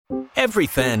Every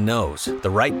fan knows the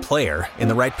right player in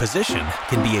the right position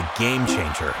can be a game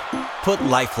changer. Put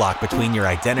LifeLock between your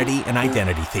identity and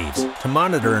identity thieves to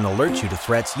monitor and alert you to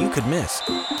threats you could miss.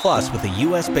 Plus, with a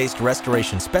U.S.-based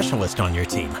restoration specialist on your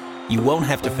team, you won't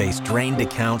have to face drained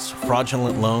accounts,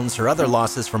 fraudulent loans, or other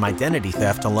losses from identity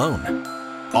theft alone.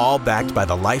 All backed by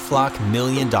the LifeLock $1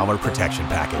 Million Protection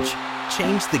Package.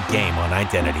 Change the game on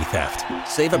identity theft.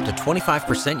 Save up to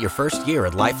 25% your first year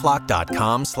at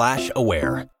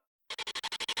LifeLock.com/aware.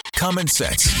 Common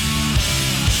sense.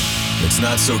 It's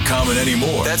not so common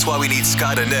anymore. That's why we need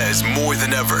Scott ANEZ more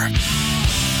than ever.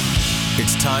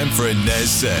 It's time for ANEZ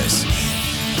Says.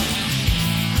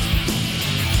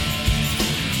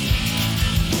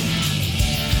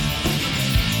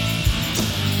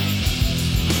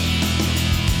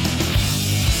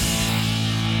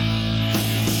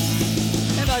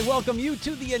 Welcome you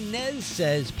to the ANEZ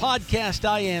Says podcast.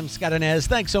 I am Scott ANEZ.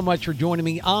 Thanks so much for joining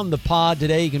me on the pod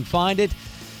today. You can find it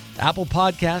Apple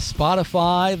Podcasts,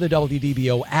 Spotify, the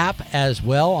WDBO app as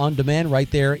well, on demand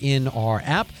right there in our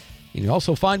app. You can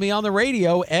also find me on the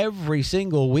radio every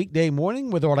single weekday morning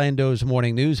with Orlando's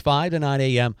Morning News, 5 to 9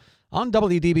 a.m. on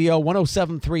WDBO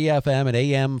 107.3 FM and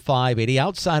AM 580.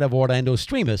 Outside of Orlando,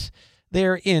 stream us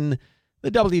there in the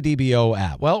WDBO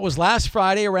app. Well, it was last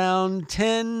Friday around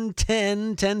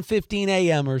 10:15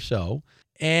 a.m. or so,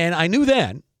 and I knew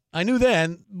then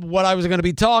what I was going to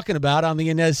be talking about on the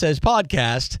ANEZ Says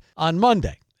podcast on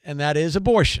Monday, and that is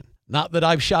abortion. Not that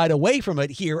I've shied away from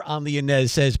it here on the ANEZ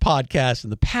Says podcast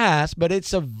in the past, but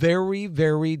it's a very,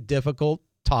 very difficult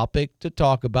topic to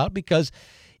talk about because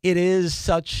it is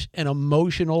such an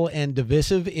emotional and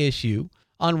divisive issue.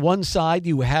 On one side,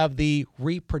 you have the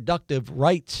reproductive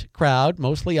rights crowd,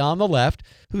 mostly on the left,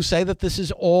 who say that this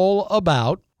is all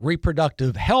about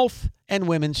reproductive health and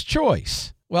women's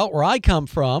choice. Well, where I come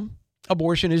from,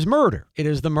 abortion is murder. It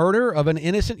is the murder of an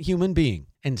innocent human being.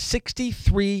 And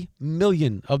 63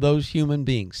 million of those human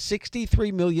beings,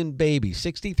 63 million babies,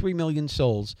 63 million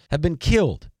souls have been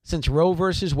killed since Roe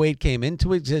versus Wade came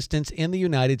into existence in the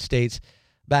United States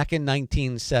back in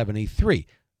 1973.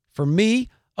 For me,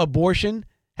 abortion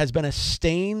has been a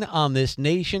stain on this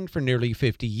nation for nearly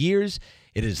 50 years.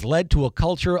 It has led to a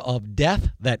culture of death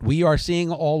that we are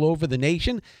seeing all over the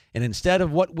nation. And instead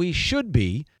of what we should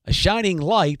be, a shining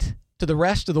light to the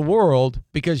rest of the world,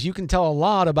 because you can tell a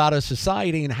lot about a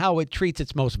society and how it treats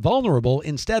its most vulnerable,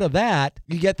 instead of that,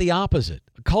 you get the opposite,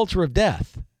 a culture of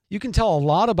death. You can tell a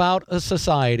lot about a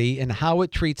society and how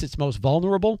it treats its most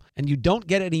vulnerable, and you don't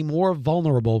get any more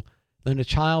vulnerable than a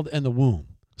child in the womb.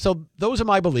 So those are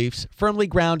my beliefs, firmly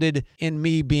grounded in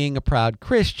me being a proud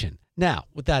Christian. Now,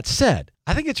 with that said,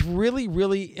 I think it's really,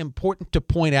 really important to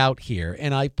point out here,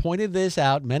 and I pointed this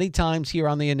out many times here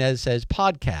on the ANEZ Says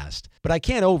podcast, but I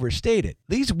can't overstate it.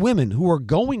 These women who are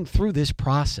going through this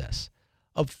process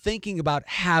of thinking about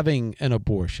having an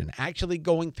abortion, actually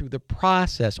going through the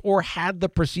process or had the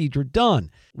procedure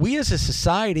done, we as a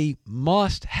society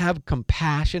must have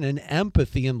compassion and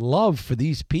empathy and love for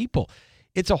these people.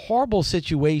 It's a horrible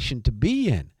situation to be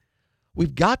in.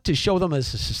 We've got to show them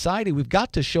as a society, we've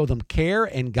got to show them care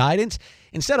and guidance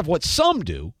instead of what some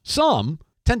do. Some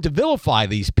tend to vilify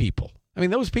these people. I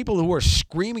mean, those people who are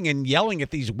screaming and yelling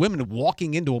at these women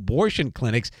walking into abortion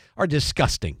clinics are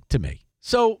disgusting to me.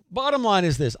 So bottom line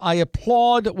is this. I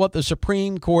applaud what the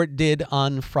Supreme Court did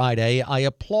on Friday. I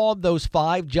applaud those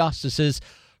 5 justices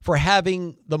for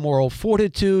having the moral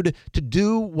fortitude to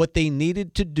do what they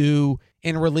needed to do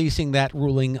in releasing that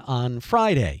ruling on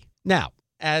Friday. Now,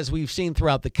 as we've seen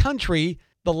throughout the country,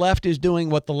 the left is doing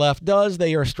what the left does.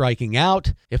 They are striking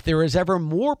out. If there is ever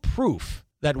more proof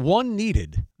that one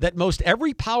needed, that most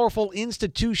every powerful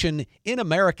institution in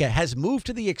America has moved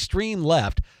to the extreme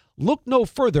left, look no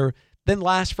further than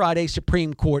last Friday's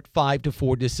Supreme Court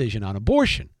 5-4 decision on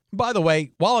abortion. By the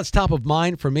way, while it's top of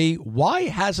mind for me, why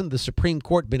hasn't the Supreme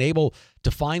Court been able to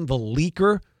find the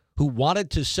leaker who wanted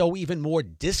to sow even more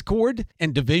discord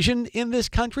and division in this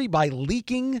country by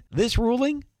leaking this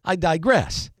ruling? I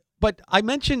digress. But I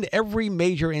mentioned every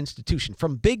major institution,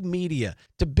 from big media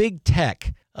to big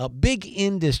tech, big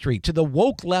industry to the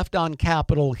woke left on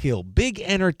Capitol Hill, big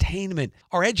entertainment,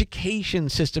 our education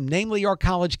system, namely our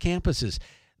college campuses.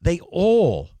 They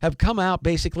all have come out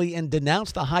basically and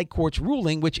denounced the high court's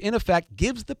ruling, which in effect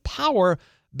gives the power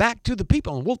back to the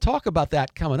people. And we'll talk about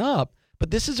that coming up.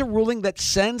 But this is a ruling that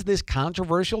sends this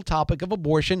controversial topic of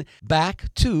abortion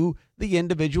back to the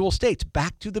individual states,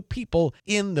 back to the people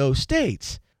in those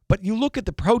states. But you look at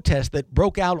the protests that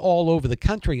broke out all over the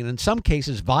country, and in some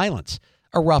cases, violence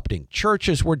erupting.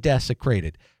 Churches were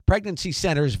desecrated. Pregnancy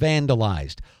centers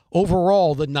vandalized.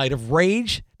 Overall, the night of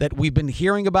rage that we've been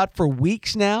hearing about for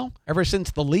weeks now, ever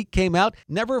since the leak came out,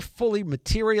 never fully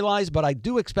materialized, but I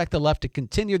do expect the left to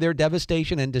continue their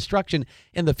devastation and destruction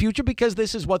in the future because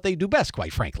this is what they do best,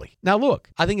 quite frankly. Now, look,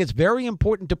 I think it's very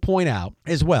important to point out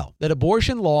as well that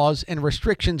abortion laws and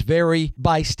restrictions vary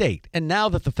by state. And now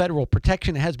that the federal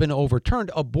protection has been overturned,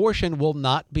 abortion will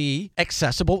not be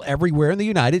accessible everywhere in the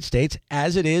United States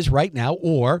as it is right now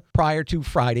or prior to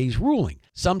Friday's ruling.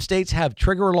 Some states have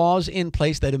trigger laws in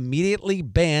place that immediately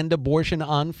banned abortion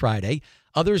on Friday.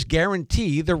 Others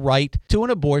guarantee the right to an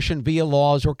abortion via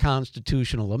laws or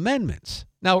constitutional amendments.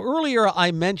 Now, earlier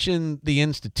I mentioned the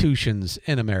institutions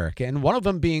in America, and one of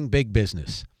them being big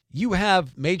business. You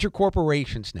have major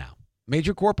corporations now.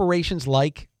 Major corporations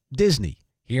like Disney,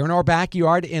 here in our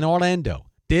backyard in Orlando.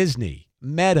 Disney,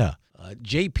 Meta,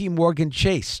 J.P. Morgan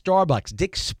Chase, Starbucks,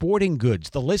 Dick's Sporting Goods.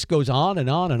 The list goes on and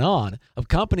on and on of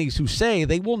companies who say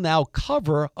they will now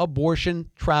cover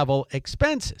abortion travel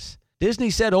expenses.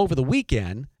 Disney said over the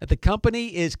weekend that the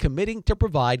company is committing to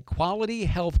provide quality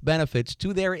health benefits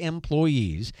to their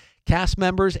employees, cast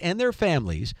members, and their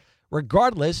families,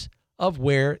 regardless of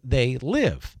where they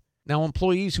live. Now,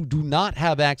 employees who do not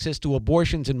have access to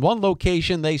abortions in one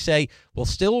location, they say, will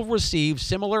still receive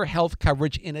similar health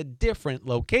coverage in a different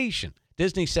location.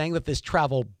 Disney saying that this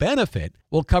travel benefit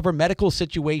will cover medical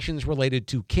situations related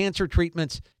to cancer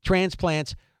treatments,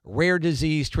 transplants, rare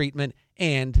disease treatment,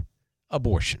 and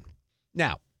abortion.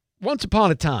 Now, once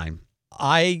upon a time,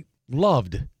 I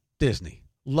loved Disney.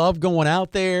 Love going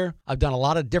out there. I've done a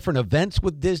lot of different events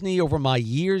with Disney over my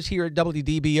years here at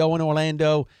WDBO in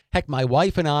Orlando. Heck, my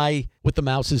wife and I, with the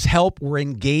mouse's help, were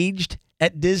engaged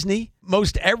at Disney.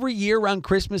 Most every year around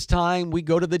Christmas time, we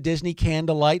go to the Disney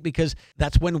candlelight because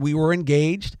that's when we were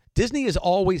engaged. Disney has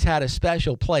always had a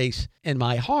special place in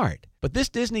my heart. But this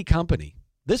Disney company,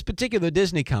 this particular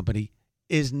Disney company,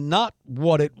 is not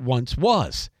what it once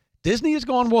was. Disney has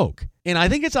gone woke. And I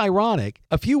think it's ironic.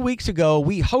 A few weeks ago,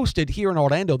 we hosted here in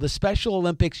Orlando the Special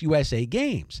Olympics USA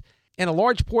Games. And a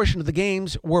large portion of the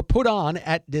games were put on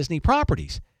at Disney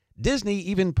properties. Disney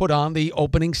even put on the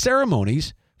opening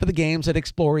ceremonies for the games at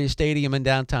Exploria Stadium in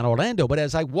downtown Orlando. But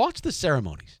as I watched the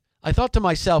ceremonies, I thought to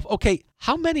myself, okay,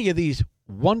 how many of these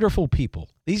wonderful people,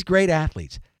 these great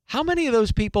athletes, how many of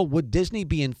those people would Disney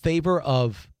be in favor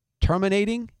of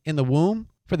terminating in the womb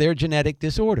for their genetic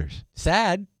disorders?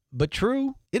 Sad, but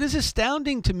true. It is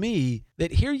astounding to me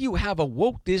that here you have a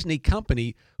woke Disney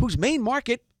company whose main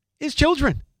market is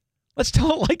children. Let's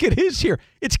tell it like it is here.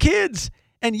 It's kids.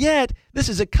 And yet, this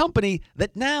is a company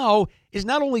that now is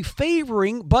not only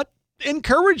favoring, but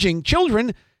encouraging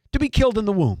children to be killed in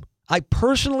the womb. I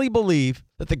personally believe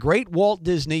that the great Walt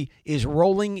Disney is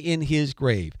rolling in his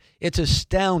grave. It's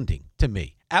astounding to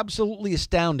me, absolutely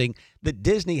astounding that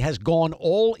Disney has gone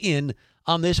all in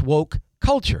on this woke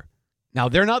culture. Now,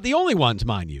 they're not the only ones,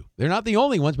 mind you. They're not the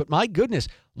only ones, but my goodness,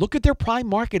 look at their prime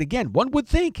market again. One would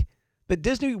think that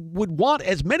Disney would want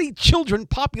as many children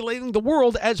populating the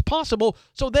world as possible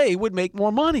so they would make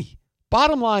more money.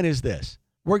 Bottom line is this.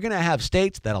 We're going to have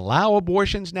states that allow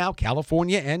abortions now.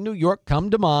 California and New York come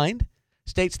to mind.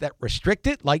 States that restrict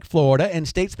it, like Florida, and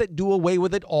states that do away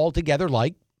with it altogether,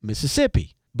 like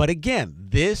Mississippi. But again,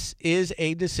 this is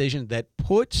a decision that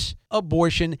puts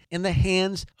abortion in the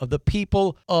hands of the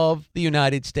people of the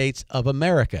United States of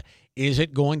America. Is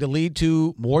it going to lead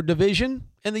to more division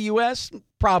in the U.S.?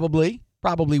 Probably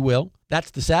will.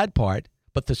 That's the sad part.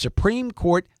 But the Supreme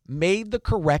Court made the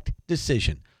correct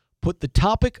decision. Put the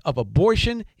topic of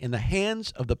abortion in the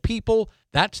hands of the people.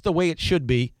 That's the way it should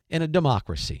be in a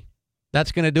democracy.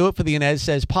 That's going to do it for the ANEZ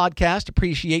SEZ podcast.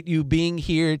 Appreciate you being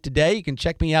here today. You can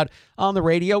check me out on the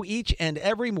radio each and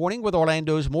every morning with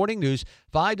Orlando's Morning News,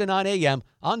 5 to 9 a.m.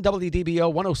 on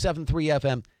WDBO 107.3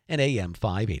 FM and AM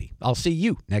 580. I'll see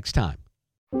you next time.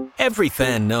 Every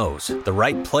fan knows the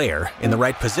right player in the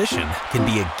right position can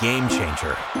be a game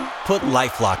changer. Put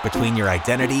LifeLock between your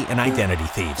identity and identity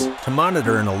thieves to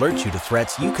monitor and alert you to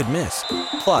threats you could miss.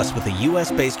 Plus, with a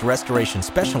U.S.-based restoration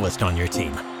specialist on your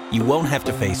team, you won't have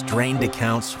to face drained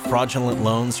accounts, fraudulent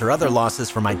loans, or other losses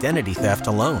from identity theft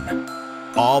alone.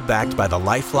 All backed by the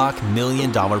LifeLock $1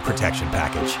 Million Protection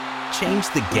Package. Change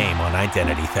the game on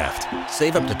identity theft.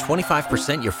 Save up to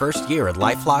 25% your first year at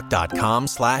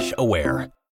LifeLock.com/aware.